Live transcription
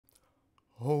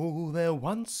Oh, there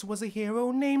once was a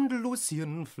hero named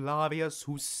Lucien Flavius,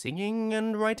 whose singing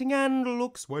and writing and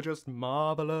looks were just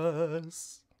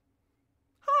marvellous.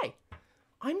 Hi,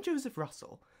 I'm Joseph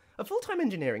Russell, a full-time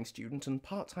engineering student and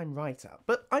part-time writer,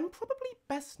 but I'm probably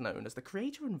best known as the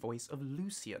creator and voice of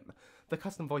Lucien, the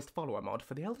custom-voiced follower mod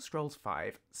for the Elder Scrolls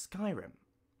V Skyrim.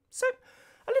 So,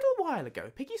 a little while ago,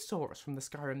 Pickysaurus from the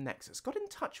Skyrim Nexus got in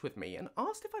touch with me and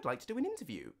asked if I'd like to do an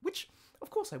interview, which,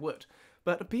 of course I would,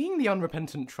 but being the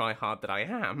unrepentant tryhard that I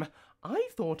am, I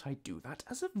thought I'd do that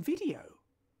as a video.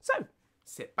 So,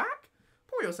 sit back,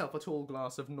 pour yourself a tall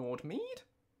glass of Nord mead,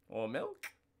 or milk,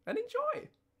 and enjoy.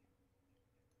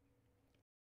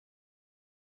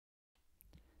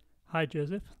 Hi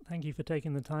Joseph, thank you for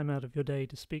taking the time out of your day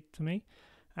to speak to me,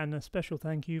 and a special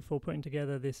thank you for putting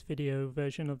together this video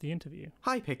version of the interview.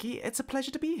 Hi Picky, it's a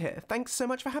pleasure to be here. Thanks so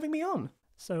much for having me on.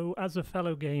 So, as a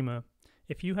fellow gamer,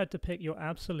 if you had to pick your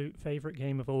absolute favourite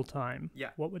game of all time,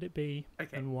 what would it be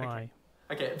and why?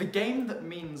 Okay, the game that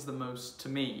means the most to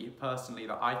me, personally,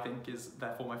 that I think is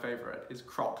therefore my favourite, is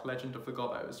Croc, Legend of the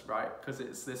Goddos, right? Because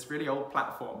it's this really old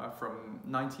platformer from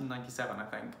 1997, I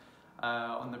think,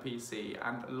 on the PC,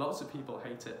 and lots of people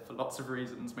hate it for lots of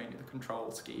reasons, mainly the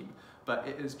control scheme, but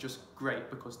it is just great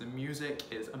because the music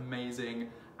is amazing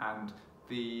and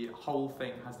the whole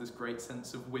thing has this great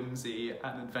sense of whimsy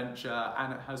and adventure,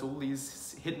 and it has all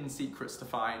these hidden secrets to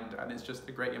find, and it's just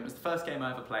a great game. It's the first game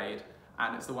I ever played,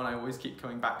 and it's the one I always keep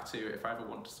coming back to if I ever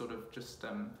want to sort of just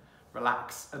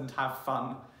relax and have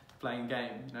fun playing a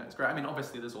game. You know, it's great. I mean,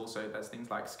 obviously there's things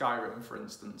like Skyrim, for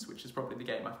instance, which is probably the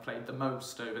game I've played the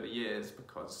most over the years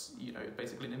because, you know,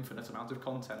 basically an infinite amount of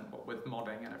content, what with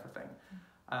modding and everything,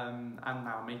 and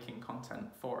now making content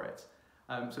for it.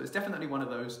 So it's definitely one of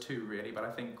those two, really, but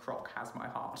I think Croc has my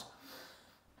heart.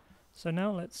 So now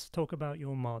let's talk about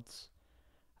your mods.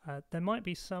 There might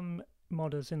be some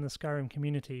modders in the Skyrim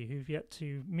community who've yet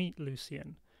to meet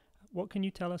Lucien. What can you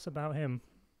tell us about him?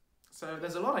 So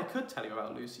there's a lot I could tell you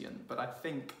about Lucien, but I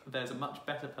think there's a much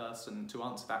better person to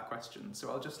answer that question, so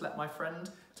I'll just let my friend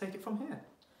take it from here.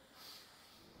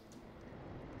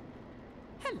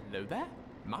 Hello there,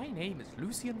 my name is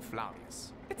Lucien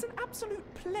Flavius. It's an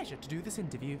absolute pleasure to do this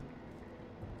interview.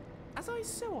 As I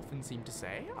so often seem to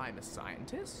say, I'm a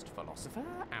scientist, philosopher,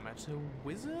 amateur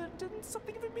wizard, and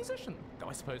something of a musician, though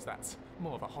I suppose that's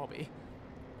more of a hobby.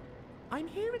 I'm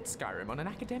here in Skyrim on an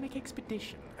academic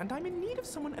expedition, and I'm in need of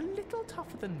someone a little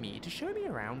tougher than me to show me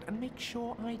around and make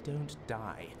sure I don't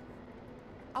die.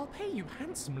 I'll pay you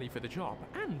handsomely for the job,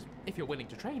 and if you're willing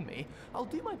to train me, I'll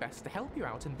do my best to help you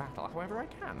out in battle however I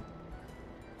can.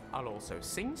 I'll also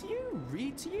sing to you,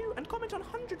 read to you, and comment on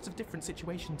hundreds of different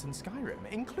situations in Skyrim,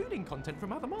 including content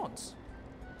from other mods.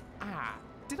 Ah,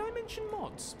 did I mention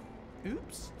mods?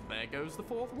 Oops, there goes the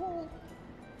fourth wall.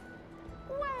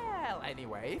 Well,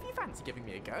 anyway, if you fancy giving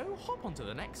me a go, hop onto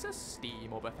the Nexus,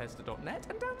 Steam or Bethesda.net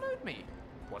and download me.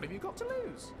 What have you got to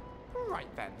lose?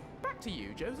 Right then, back to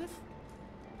you, Joseph.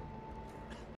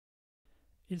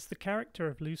 Is the character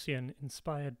of Lucien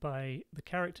inspired by the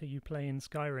character you play in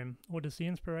Skyrim, or does the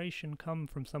inspiration come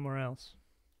from somewhere else?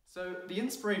 So the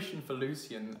inspiration for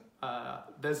Lucien,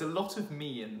 there's a lot of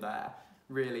me in there,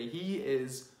 really. He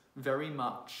is very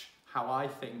much how I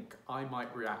think I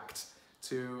might react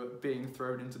to being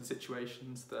thrown into the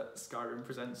situations that Skyrim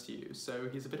presents to you. So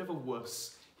he's a bit of a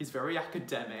wuss, he's very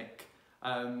academic,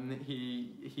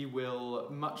 he will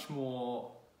much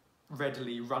more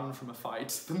readily run from a fight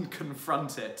than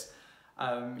confront it.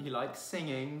 He likes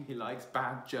singing, he likes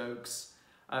bad jokes.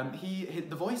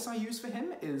 The voice I use for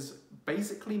him is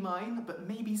basically mine, but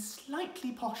maybe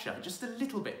slightly posher, just a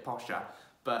little bit posher.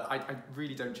 But I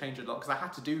really don't change it a lot because I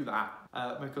had to do that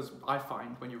because I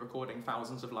find when you're recording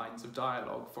thousands of lines of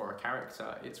dialogue for a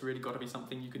character, it's really got to be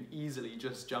something you can easily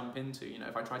just jump into. You know,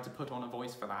 if I tried to put on a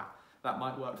voice for that, that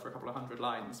might work for a couple of hundred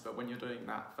lines, but when you're doing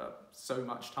that for so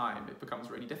much time, it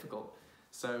becomes really difficult.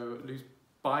 So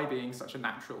by being such a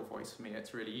natural voice for me,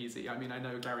 it's really easy. I mean, I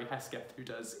know Gary Hesketh, who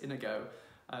does Inigo,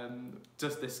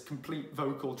 does this complete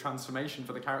vocal transformation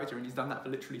for the character, and he's done that for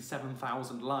literally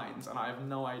 7,000 lines, and I have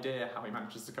no idea how he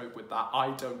manages to cope with that.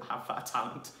 I don't have that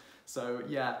talent. So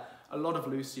yeah, a lot of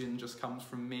Lucien just comes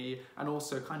from me, and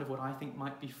also kind of what I think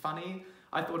might be funny.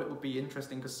 I thought it would be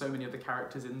interesting because so many of the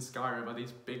characters in Skyrim are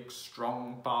these big,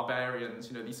 strong barbarians,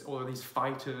 you know, these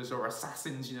fighters or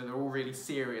assassins, you know, they're all really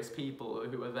serious people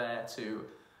who are there to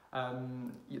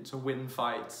win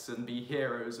fights and be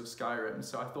heroes of Skyrim.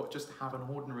 So I thought just to have an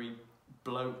ordinary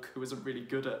bloke who isn't really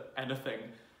good at anything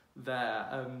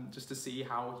there, just to see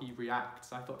how he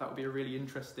reacts, I thought that would be a really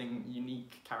interesting,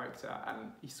 unique character.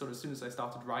 And he sort of, as soon as I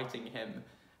started writing him,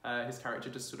 His character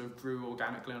just sort of grew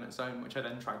organically on its own, which I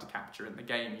then tried to capture in the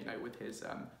game, you know, with his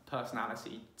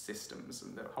personality systems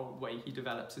and the whole way he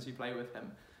develops as you play with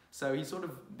him. So he sort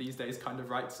of, these days, kind of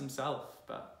writes himself,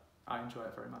 but I enjoy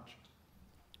it very much.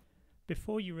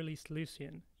 Before you released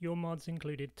Lucien, your mods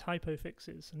included typo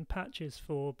fixes and patches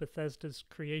for Bethesda's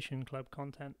Creation Club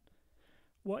content.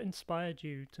 What inspired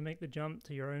you to make the jump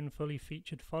to your own fully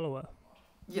featured follower?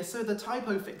 Yeah, so the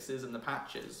typo fixes and the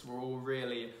patches were all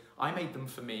really, I made them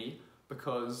for me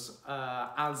because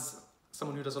as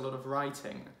someone who does a lot of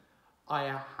writing,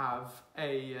 I have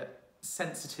a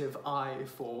sensitive eye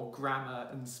for grammar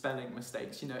and spelling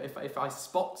mistakes. You know, if I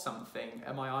spot something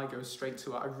and my eye goes straight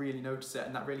to it, I really notice it,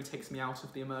 and that really takes me out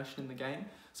of the immersion in the game.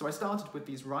 So I started with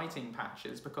these writing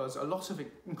patches because a lot of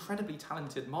incredibly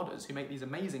talented modders who make these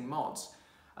amazing mods,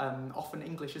 often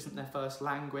English isn't their first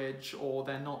language, or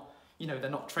they're not, you know, they're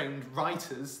not trained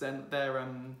writers, then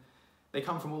they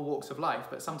come from all walks of life,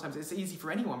 but sometimes it's easy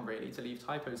for anyone really to leave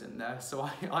typos in there. So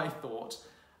I thought,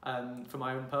 for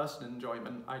my own personal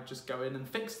enjoyment, I'd just go in and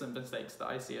fix the mistakes that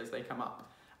I see as they come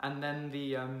up. And then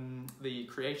the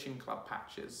Creation Club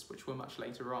patches, which were much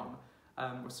later on,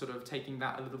 were sort of taking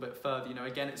that a little bit further. You know,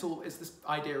 again, it's this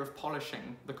idea of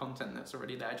polishing the content that's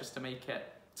already there, just to make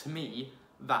it, to me,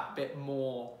 that bit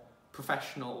more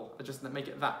professional, just to make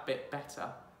it that bit better.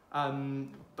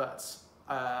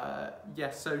 Yeah,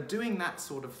 so doing that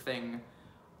sort of thing,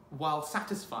 while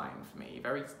satisfying for me,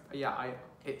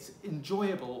 it's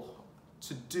enjoyable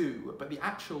to do, but the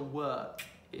actual work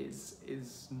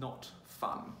is not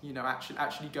fun. You know,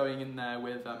 actually going in there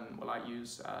with I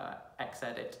use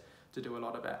Xedit to do a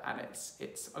lot of it, and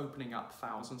it's opening up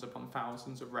thousands upon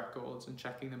thousands of records and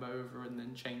checking them over and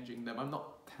then changing them.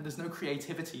 There's no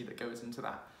creativity that goes into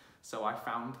that. So I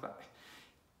found that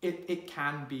it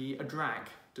can be a drag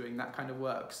doing that kind of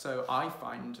work. So I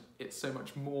find it's so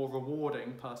much more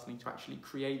rewarding personally to actually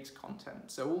create content.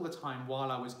 So all the time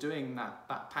while I was doing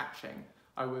that patching,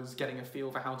 I was getting a feel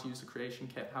for how to use the creation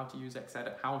kit, how to use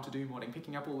Xedit, how to do modding,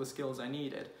 picking up all the skills I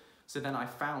needed. So then I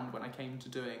found when I came to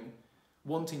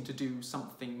wanting to do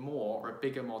something more, or a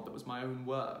bigger mod that was my own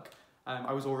work,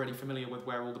 I was already familiar with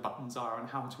where all the buttons are and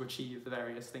how to achieve the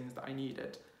various things that I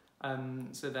needed.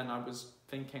 So then I was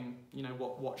thinking, you know,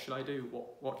 what should I do?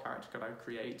 What character could I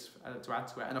create to add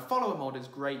to it? And a follower mod is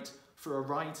great for a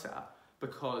writer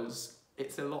because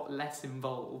it's a lot less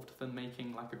involved than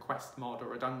making like a quest mod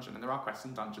or a dungeon. And there are quests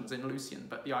and dungeons in Lucien,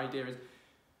 but the idea is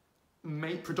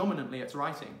predominantly it's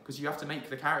writing, because you have to make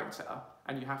the character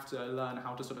and you have to learn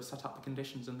how to sort of set up the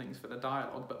conditions and things for the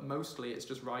dialogue, but mostly it's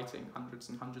just writing hundreds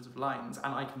and hundreds of lines,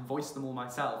 and I can voice them all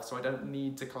myself, so I don't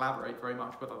need to collaborate very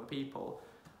much with other people.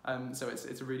 So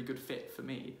it's a really good fit for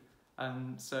me.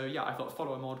 So yeah, I thought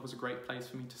follower mod was a great place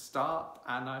for me to start,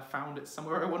 and I found it's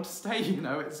somewhere I want to stay. You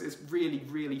know, it's really,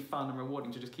 really fun and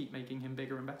rewarding to just keep making him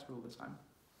bigger and better all the time.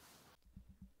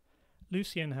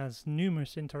 Lucien has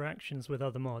numerous interactions with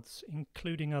other mods,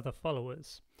 including other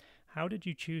followers. How did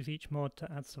you choose each mod to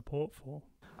add support for?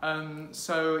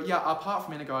 So yeah, apart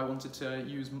from Inigo, I wanted to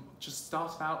just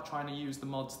start out trying to use the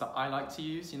mods that I like to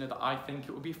use, you know, that I think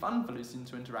it would be fun for Lucien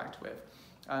to interact with.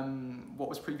 What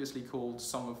was previously called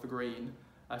Song of the Green,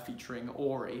 featuring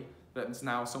Ori, that is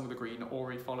now Song of the Green,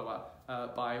 Ori Follower,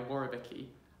 by Warabiki.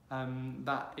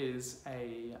 That is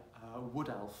a wood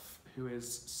elf who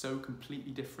is so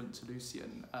completely different to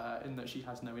Lucien in that she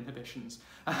has no inhibitions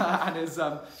and is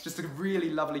just a really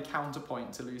lovely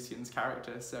counterpoint to Lucien's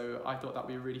character. So I thought that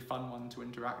would be a really fun one to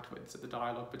interact with. So the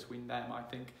dialogue between them, I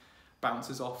think,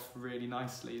 bounces off really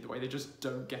nicely, the way they just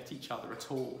don't get each other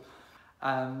at all.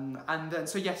 And then,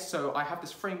 so I have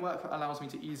this framework that allows me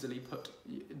to easily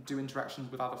do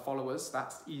interactions with other followers.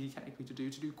 That's easy technically to do.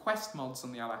 To do quest mods,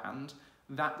 on the other hand,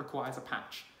 that requires a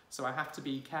patch. So I have to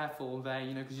be careful there,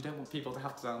 you know, because you don't want people to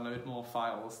have to download more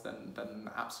files than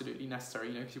absolutely necessary,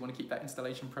 you know, because you want to keep that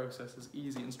installation process as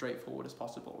easy and straightforward as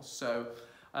possible. So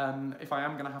if I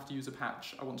am going to have to use a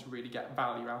patch, I want to really get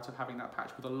value out of having that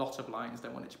patch with a lot of lines.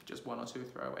 Don't want it to be just one or two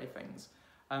throwaway things.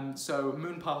 So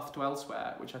Moonpath to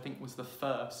Elsewhere, which I think was the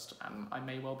first, and I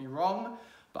may well be wrong,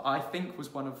 but I think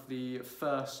was one of the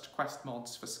first quest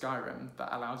mods for Skyrim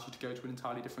that allows you to go to an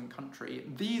entirely different country.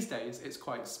 These days, it's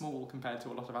quite small compared to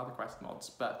a lot of other quest mods,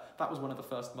 but that was one of the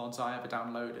first mods I ever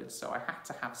downloaded, so I had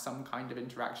to have some kind of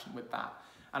interaction with that.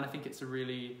 And I think it's a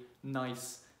really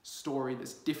nice story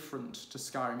that's different to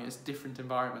Skyrim. It's a different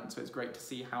environment, so it's great to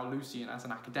see how Lucien, as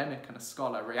an academic and a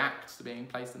scholar, reacts to being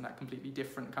placed in that completely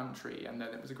different country. And then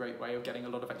it was a great way of getting a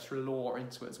lot of extra lore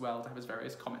into it as well, to have his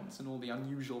various comments and all the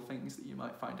unusual things that you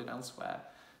might find in Elsewhere.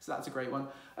 So that's a great one.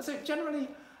 So generally,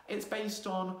 It's based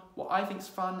on what I think's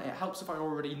fun. It helps if I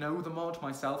already know the mod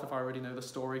myself, if I already know the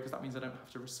story, because that means I don't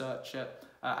have to research it.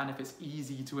 And if it's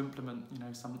easy to implement, you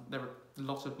know, there are a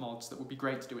lot of mods that would be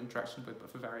great to do interaction with,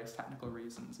 but for various technical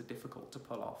reasons are difficult to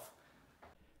pull off.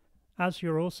 As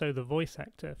you're also the voice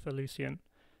actor for Lucien,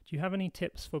 do you have any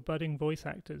tips for budding voice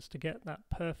actors to get that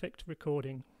perfect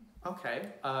recording? Okay,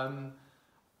 I'm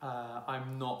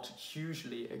not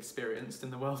hugely experienced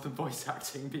in the world of voice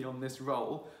acting beyond this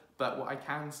role, but what I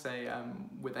can say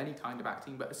with any kind of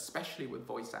acting, but especially with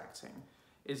voice acting,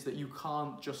 is that you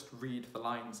can't just read the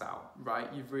lines out, right?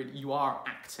 You are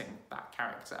acting that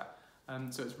character.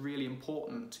 So it's really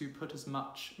important to put as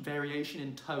much variation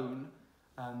in tone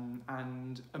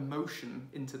and emotion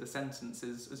into the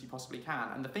sentences as you possibly can.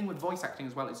 And the thing with voice acting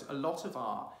as well is a lot of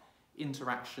our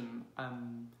interaction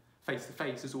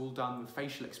face-to-face is all done with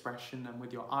facial expression and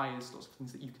with your eyes, lots of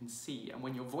things that you can see. And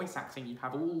when you're voice acting, you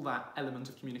have all that element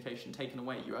of communication taken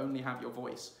away. You only have your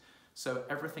voice. So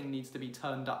everything needs to be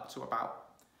turned up to about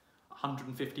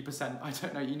 150%. I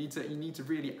don't know, you need to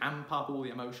really amp up all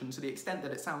the emotion to the extent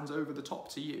that it sounds over the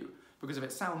top to you. Because if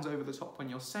it sounds over the top when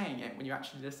you're saying it, when you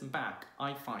actually listen back,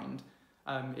 I find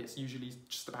it's usually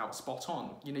just about spot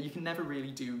on. You know, you can never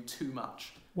really do too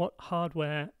much. What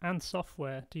hardware and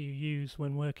software do you use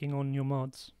when working on your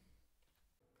mods?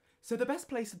 So the best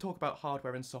place to talk about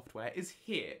hardware and software is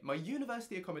here, my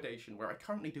university accommodation, where I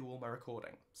currently do all my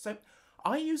recording. So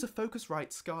I use a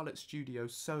Focusrite Scarlett Studio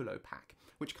Solo Pack,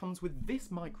 which comes with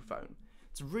this microphone.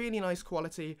 It's really nice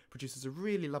quality, produces a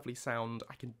really lovely sound.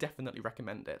 I can definitely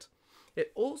recommend it.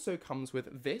 It also comes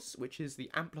with this, which is the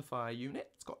amplifier unit.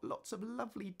 It's got lots of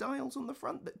lovely dials on the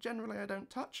front that generally I don't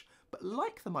touch, but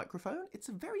like the microphone, it's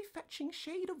a very fetching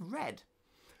shade of red.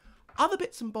 Other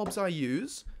bits and bobs I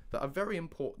use that are very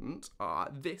important are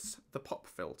the pop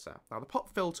filter. Now the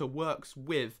pop filter works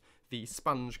with the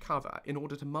sponge cover in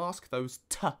order to mask those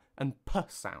t and p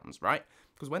sounds, right?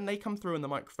 Because when they come through in the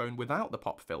microphone without the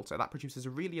pop filter, that produces a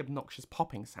really obnoxious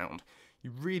popping sound. You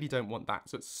really don't want that,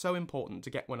 so it's so important to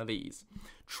get one of these.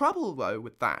 Trouble, though,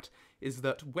 with that is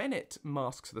that when it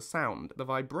masks the sound, the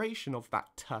vibration of that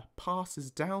t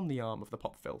passes down the arm of the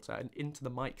pop filter and into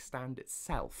the mic stand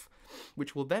itself,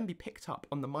 which will then be picked up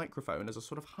on the microphone as a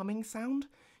sort of humming sound.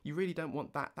 You really don't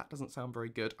want that. That doesn't sound very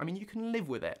good. I mean, you can live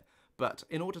with it, but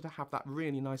in order to have that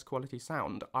really nice quality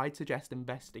sound, I'd suggest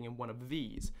investing in one of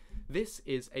these. This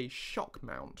is a shock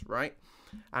mount, right?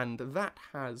 And that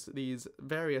has these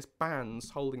various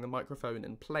bands holding the microphone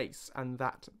in place, and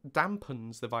that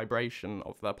dampens the vibration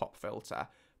of the pop filter,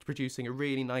 producing a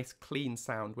really nice clean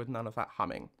sound with none of that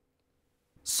humming.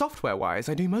 Software-wise,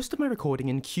 I do most of my recording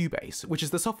in Cubase, which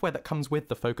is the software that comes with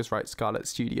the Focusrite Scarlett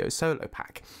Studio Solo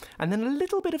Pack, and then a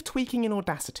little bit of tweaking in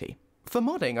Audacity. For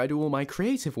modding, I do all my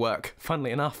creative work,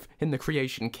 funnily enough, in the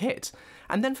creation kit.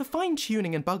 And then for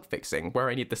fine-tuning and bug fixing, where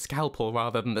I need the scalpel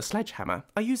rather than the sledgehammer,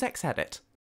 I use Xedit.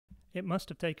 It must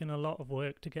have taken a lot of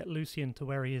work to get Lucien to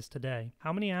where he is today.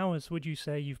 How many hours would you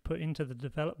say you've put into the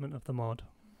development of the mod?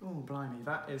 Oh, blimey,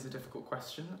 that is a difficult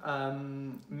question.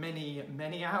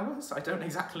 Many hours? I don't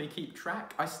exactly keep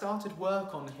track. I started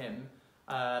work on him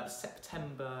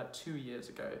September 2 years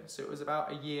ago, so it was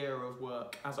about a year of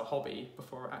work as a hobby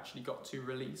before it actually got to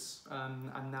release,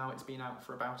 and now it's been out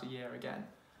for about a year again.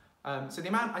 So the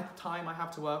amount of time I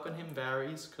have to work on him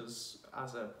varies, because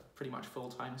as a pretty much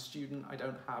full-time student I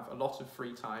don't have a lot of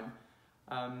free time,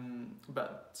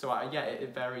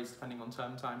 it varies depending on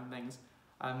term time and things.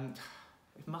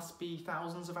 It must be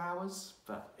thousands of hours,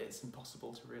 but it's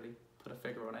impossible to really put a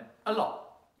figure on it. A lot.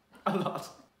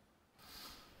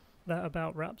 That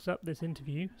about wraps up this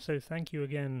interview, so thank you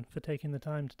again for taking the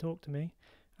time to talk to me,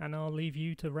 and I'll leave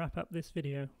you to wrap up this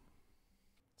video.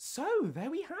 So, there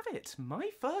we have it,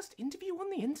 my first interview on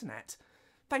the internet.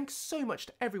 Thanks so much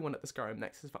to everyone at the Skyrim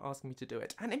Nexus for asking me to do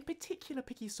it, and in particular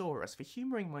Pickysaurus for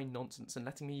humouring my nonsense and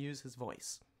letting me use his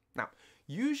voice. Now,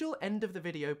 usual end of the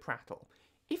video prattle.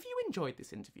 If you enjoyed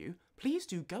this interview, please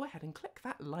do go ahead and click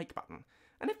that like button,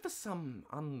 and if for some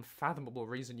unfathomable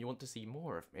reason you want to see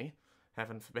more of me,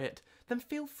 heaven forbid, then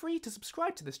feel free to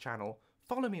subscribe to this channel,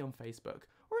 follow me on Facebook,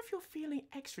 or if you're feeling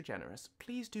extra generous,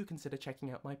 please do consider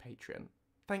checking out my Patreon.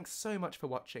 Thanks so much for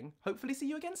watching, hopefully see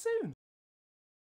you again soon!